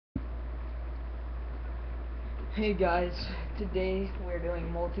Hey guys, today we're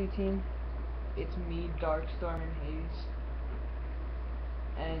doing multi-team. It's me, Darkstorm, and Haze.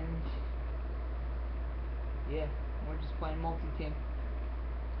 And yeah, we're just playing multi-team.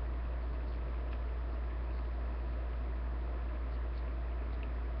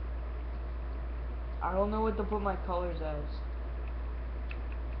 I don't know what to put my colors as.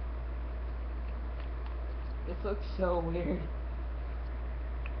 This looks so weird.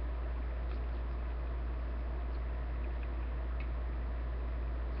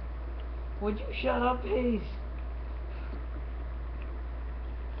 Would you shut up, Haze?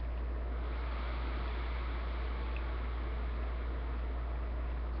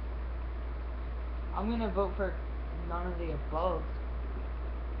 I'm gonna vote for none of the above.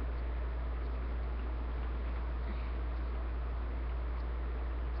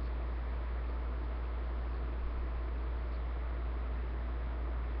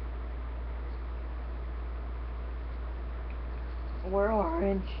 We're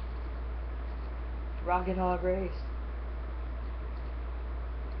orange. Rocket Hog Race.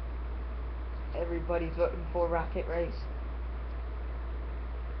 Everybody's voting for Rocket Race.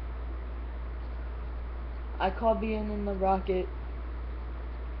 I call being in the rocket.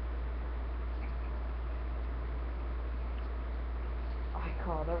 I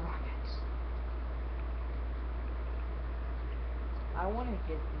call the rockets. I want to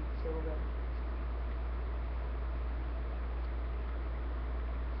get these silver.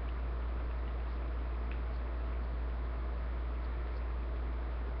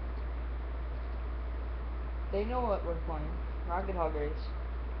 They know what we're playing. Rocket Hog Race.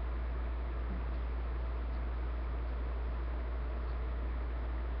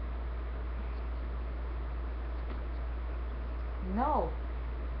 No.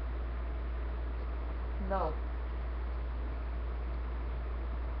 No.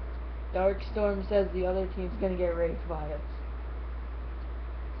 Darkstorm says the other team's gonna get raped by us.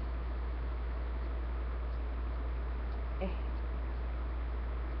 Eh.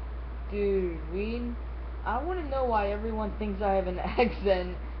 Dude, I wanna know why everyone thinks I have an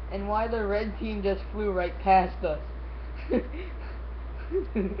accent and why the red team just flew right past us.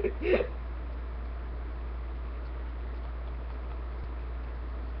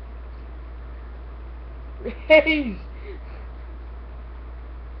 Raise!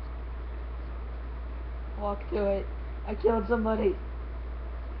 Walk to it. I killed somebody.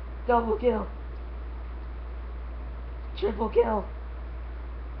 Double kill. Triple kill.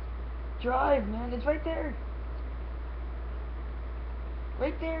 Drive, man. It's right there.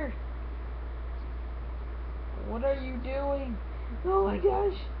 Right there. What are you doing? Oh my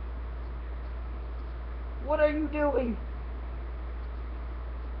gosh. What are you doing?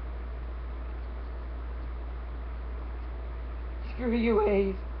 Screw you,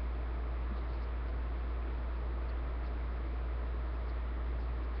 Ace.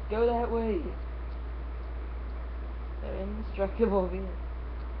 Go that way. They're indestructible here.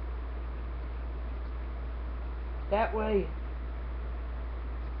 That way.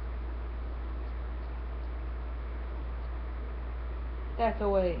 That's the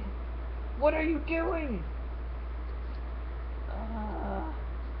way. What are you doing?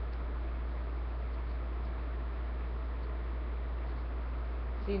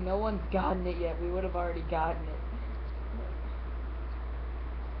 See, no one's gotten it yet. We would have already gotten it.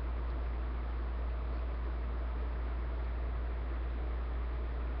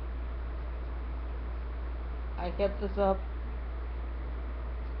 I kept this up.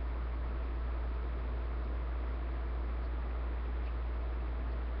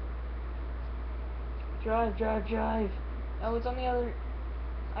 Drive, drive, drive. Oh, it's on the other.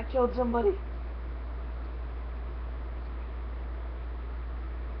 I killed somebody.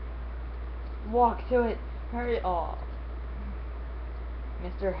 Walk to it. Hurry. Oh.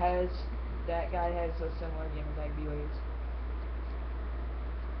 Mr. Has. That guy has a similar game as IB Waves.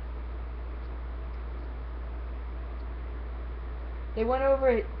 They went over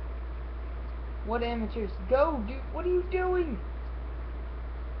it. What amateurs? Go, dude. What are you doing?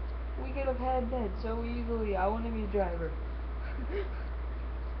 We could have had that so easily. I want to be a driver.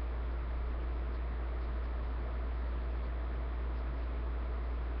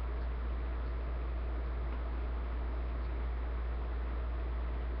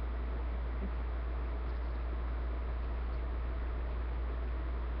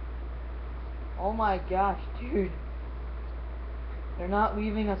 Oh my gosh, dude. They're not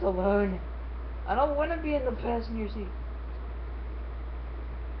leaving us alone. I don't want to be in the passenger seat.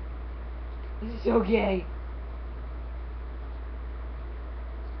 This is so gay.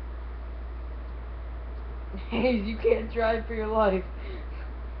 Hey, you can't drive for your life.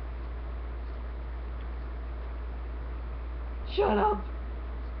 Shut up!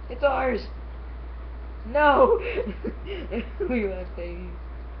 It's ours! No! We left Hades.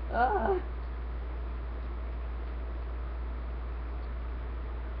 Ah!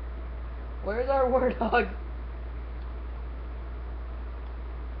 Where's our warthog?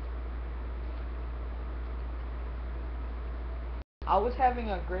 I was having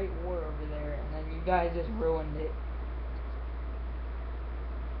a great war over there, and then you guys just ruined it.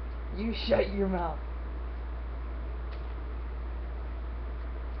 You shut your mouth.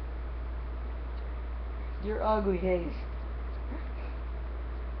 You're ugly, Hayes.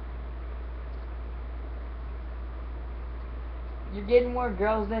 You're getting more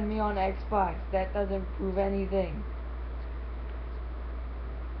girls than me on Xbox. That doesn't prove anything.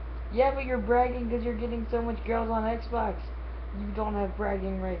 Yeah, but you're bragging because you're getting so much girls on Xbox. You don't have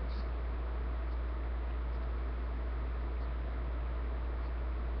bragging rights.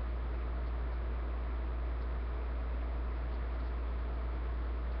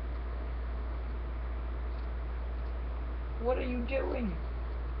 What are you doing?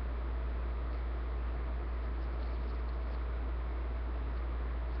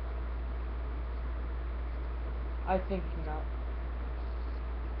 I think not.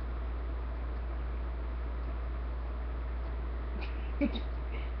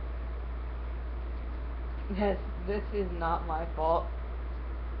 Yes, this is not my fault.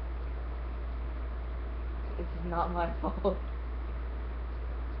 This is not my fault.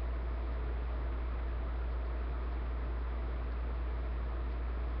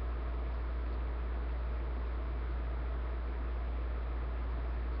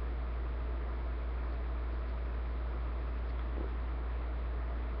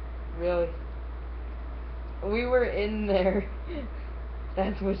 Really? We were in there.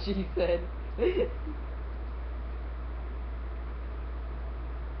 That's what she said. This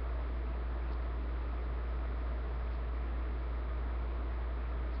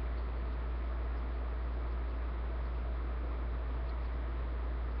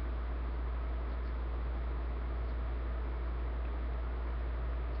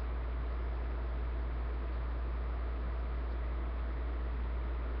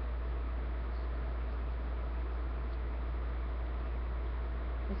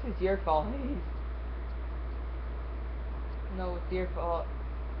is your fault, Hayes. No, it's your fault.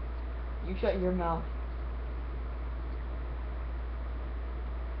 You shut your mouth.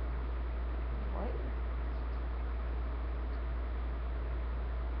 What?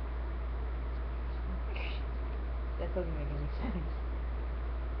 That doesn't make any sense.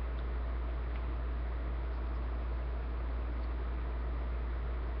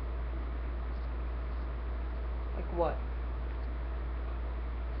 Like what?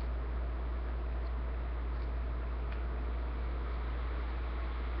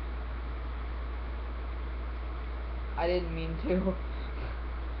 I didn't mean to.